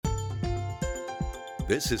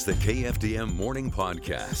This is the KFDM Morning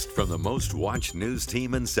Podcast from the most watched news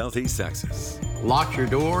team in Southeast Texas. Lock your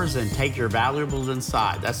doors and take your valuables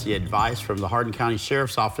inside. That's the advice from the Hardin County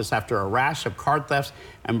Sheriff's Office after a rash of car thefts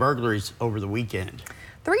and burglaries over the weekend.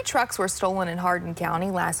 3 trucks were stolen in Hardin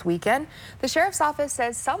County last weekend. The Sheriff's Office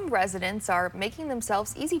says some residents are making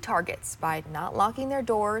themselves easy targets by not locking their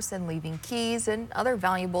doors and leaving keys and other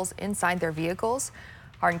valuables inside their vehicles.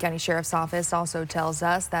 Hardin County Sheriff's Office also tells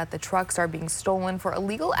us that the trucks are being stolen for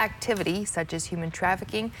illegal activity such as human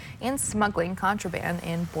trafficking and smuggling contraband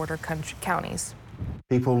in border counties.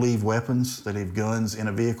 People leave weapons, they leave guns in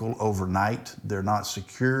a vehicle overnight. They're not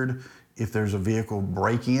secured. If there's a vehicle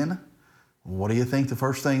break-in, what do you think the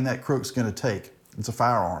first thing that crook's going to take? It's a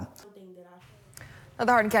firearm. Now,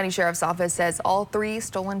 the Hardin County Sheriff's Office says all 3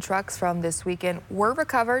 stolen trucks from this weekend were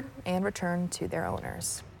recovered and returned to their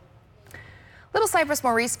owners. Little Cypress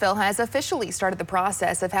Mauriceville has officially started the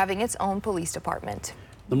process of having its own police department.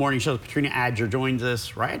 The Morning Show's Patrina Adger joins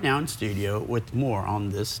us right now in studio with more on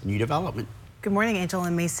this new development. Good morning, Angel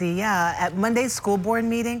and Macy. Yeah, at Monday's school board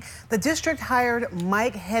meeting, the district hired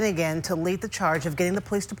Mike Hennigan to lead the charge of getting the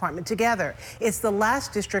police department together. It's the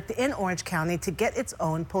last district in Orange County to get its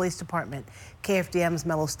own police department. KFDM's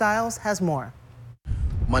Mellow Styles has more.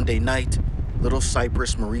 Monday night, Little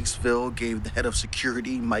Cypress Mauriceville gave the head of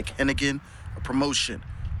security, Mike Hennigan,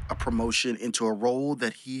 a promotion into a role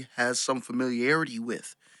that he has some familiarity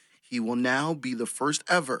with. He will now be the first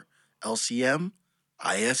ever LCM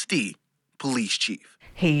ISD police chief.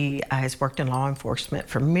 He has worked in law enforcement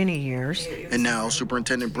for many years. And now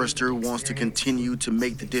Superintendent Brister wants to continue to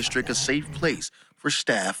make the district a safe place for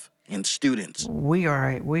staff and students. We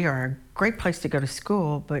are a great place to go to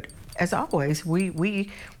school, but as always, we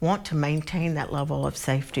want to maintain that level of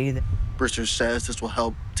safety. Brister says this will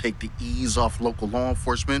help take the ease off local law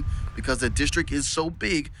enforcement because the district is so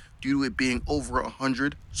big due to it being over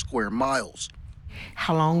 100 square miles.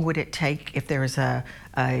 How long would it take if there's an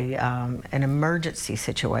emergency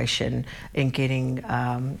situation in getting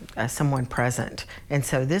someone present? And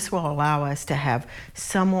so this will allow us to have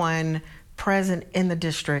someone present in the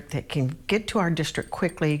district that can get to our district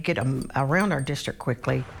quickly, get around our district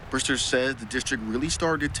quickly. Brister says the district really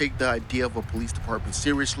started to take the idea of a police department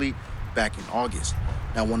seriously back in August.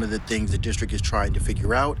 Now, one of the things the district is trying to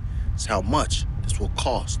figure out is how much this will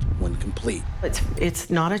cost when complete. It's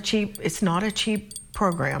not a cheap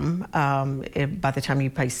program. By the time you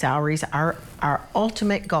pay salaries, our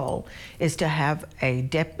ultimate goal is to have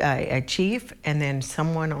a chief and then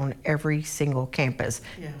someone on every single campus.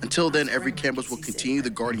 Yeah. Until then, every campus will continue the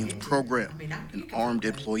Guardians program, an armed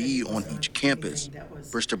employee on each campus.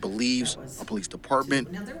 Brister believes a police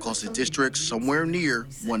department will cost the district somewhere near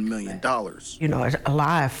 $1 million. You know, a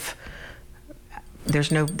life,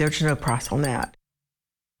 there's no price on that.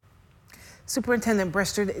 Superintendent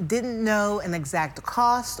Brister didn't know an exact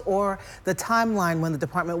cost or the timeline when the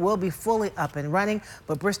department will be fully up and running,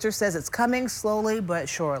 but Brister says it's coming slowly but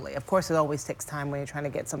surely. Of course, it always takes time when you're trying to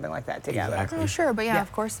get something like that together. Exactly. Oh, sure, but yeah,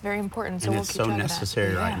 of course, very important. So and we'll it's keep so track necessary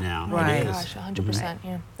of that. right now. Right. It is. Gosh, 100%.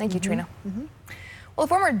 Yeah. Thank you, Trina. Well, a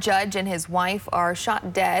former judge and his wife are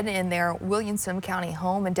shot dead in their Williamson County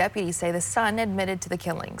home, and deputies say the son admitted to the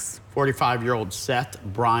killings. 45-year-old Seth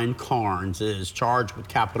Brian Carnes is charged with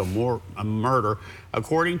capital murder.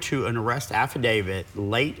 According to an arrest affidavit,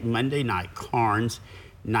 late Monday night, Carnes'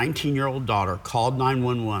 19-year-old daughter called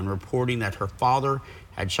 911 reporting that her father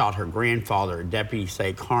had shot her grandfather. Deputies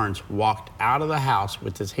say Carnes walked out of the house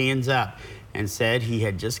with his hands up and said he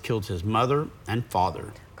had just killed his mother and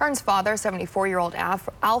father. Carnes' father, 74-year-old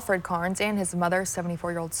Alfred Carnes, and his mother,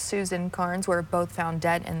 74-year-old Susan Carnes, were both found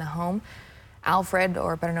dead in the home. Alfred,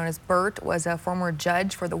 or better known as Bert, was a former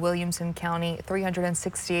judge for the Williamson County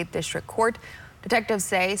 368th District Court. Detectives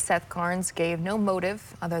say Seth Carnes gave no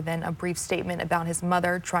motive other than a brief statement about his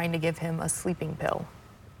mother trying to give him a sleeping pill.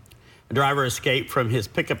 The driver escaped from his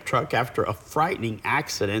pickup truck after a frightening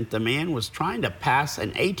accident. The man was trying to pass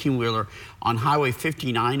an 18-wheeler on Highway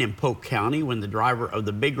 59 in Polk County when the driver of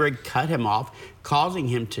the big rig cut him off, causing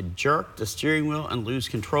him to jerk the steering wheel and lose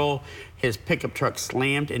control. His pickup truck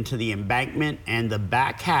slammed into the embankment and the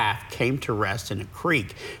back half came to rest in a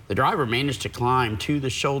creek. The driver managed to climb to the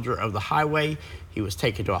shoulder of the highway. He was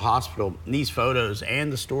taken to a hospital. These photos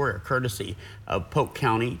and the story are courtesy of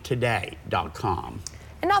PolkCountyToday.com.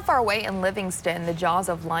 And not far away in Livingston, the jaws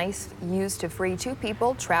of life used to free 2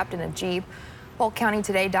 people trapped in a Jeep.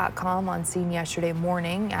 PolkCountyToday.com on scene yesterday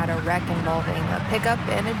morning at a wreck involving a pickup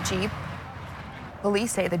and a Jeep.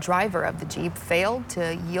 Police say the driver of the Jeep failed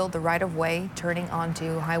to yield the right-of-way, turning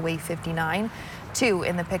onto Highway 59. 2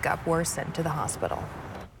 in the pickup were sent to the hospital.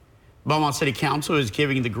 Beaumont City Council is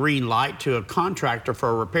giving the green light to a contractor for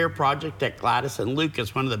a repair project at Gladys and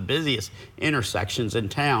Lucas, one of the busiest intersections in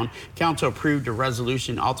town. Council approved a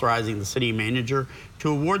resolution authorizing the city manager to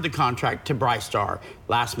award the contract to Brightstar.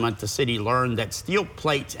 Last month, the city learned that steel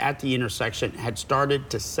plates at the intersection had started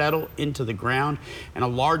to settle into the ground, and a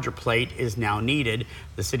larger plate is now needed.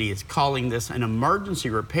 The city is calling this an emergency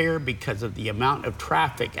repair because of the amount of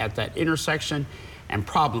traffic at that intersection and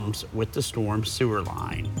problems with the storm sewer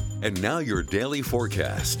line. And now your daily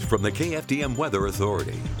forecast from the KFDM Weather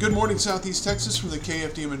Authority. Good morning, Southeast Texas, from the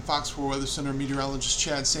KFDM and Fox 4 Weather Center. Meteorologist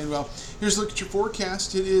Chad Sandwell. Here's a look at your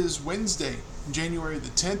forecast. It is Wednesday, January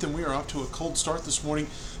the 10th, and we are off to a cold start this morning.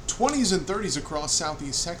 20s and 30s across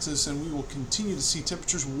Southeast Texas, and we will continue to see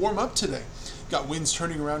temperatures warm up today. Got winds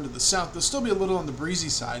turning around to the south. They'll still be a little on the breezy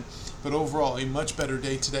side, but overall a much better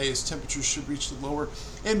day today as temperatures should reach the lower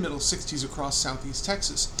and middle 60s across Southeast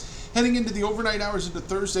Texas. Heading into the overnight hours into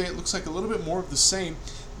Thursday, it looks like a little bit more of the same.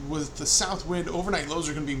 With the south wind, overnight lows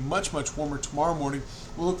are going to be much warmer tomorrow morning.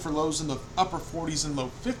 We'll look for lows in the upper 40s and low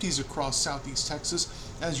 50s across Southeast Texas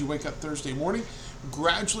as you wake up Thursday morning.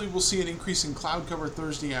 Gradually, we'll see an increase in cloud cover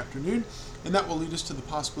Thursday afternoon, and that will lead us to the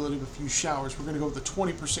possibility of a few showers. We're going to go with a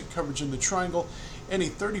 20% coverage in the triangle and a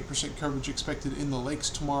 30% coverage expected in the lakes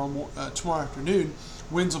tomorrow afternoon.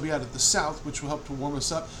 Winds will be out of the south, which will help to warm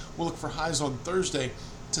us up. We'll look for highs on Thursday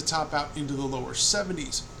to top out into the lower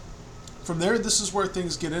 70s. From there, this is where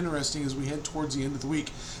things get interesting as we head towards the end of the week.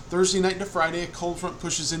 Thursday night into Friday, a cold front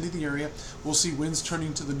pushes into the area. We'll see winds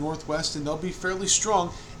turning to the northwest, and they'll be fairly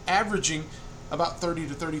strong, averaging about 30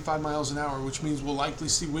 to 35 miles an hour, which means we'll likely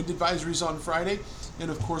see wind advisories on Friday. And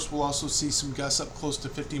of course, we'll also see some gusts up close to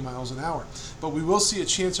 50 miles an hour. But we will see a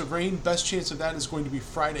chance of rain. Best chance of that is going to be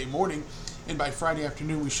Friday morning. And by Friday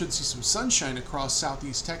afternoon, we should see some sunshine across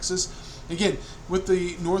Southeast Texas. Again, with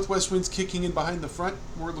the northwest winds kicking in behind the front,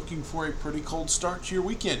 we're looking for a pretty cold start to your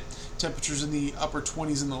weekend. Temperatures in the upper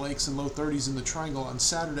 20s in the lakes and low 30s in the triangle on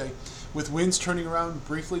Saturday. With winds turning around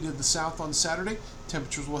briefly to the south on Saturday,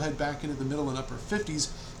 temperatures will head back into the middle and upper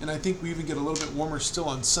 50s. And I think we even get a little bit warmer still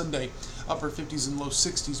on Sunday, upper 50s and low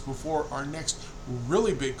 60s before our next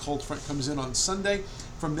really big cold front comes in on Sunday.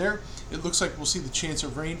 From there, it looks like we'll see the chance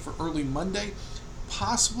of rain for early Monday,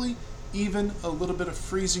 possibly even a little bit of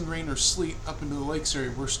freezing rain or sleet up into the lakes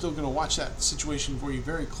area. We're still going to watch that situation for you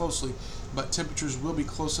very closely, but temperatures will be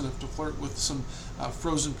close enough to flirt with some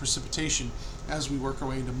frozen precipitation as we work our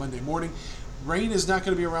way into Monday morning. Rain is not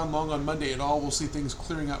going to be around long on Monday at all. We'll see things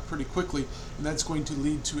clearing out pretty quickly, and that's going to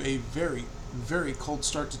lead to a very cold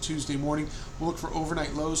start to Tuesday morning. We'll look for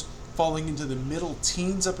overnight lows falling into the middle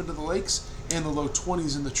teens up into the lakes and the low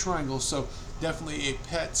 20s in the triangle. So definitely a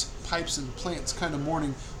pets, pipes, and plants kind of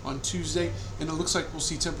morning on Tuesday. And it looks like we'll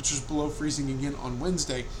see temperatures below freezing again on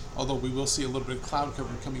Wednesday, although we will see a little bit of cloud cover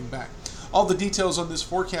coming back. All the details on this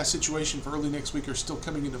forecast situation for early next week are still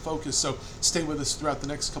coming into focus, so stay with us throughout the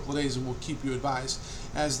next couple of days and we'll keep you advised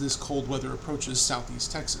as this cold weather approaches Southeast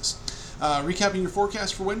Texas. Recapping your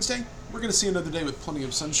forecast for Wednesday, we're going to see another day with plenty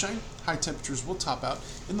of sunshine. High temperatures will top out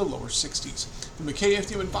in the lower 60s. From the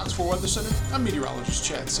KFDM and Fox 4 Weather Center, I'm meteorologist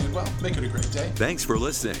Chad Sandwell. Make it a great day. Thanks for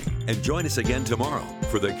listening, and join us again tomorrow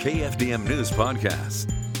for the KFDM News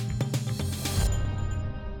Podcast.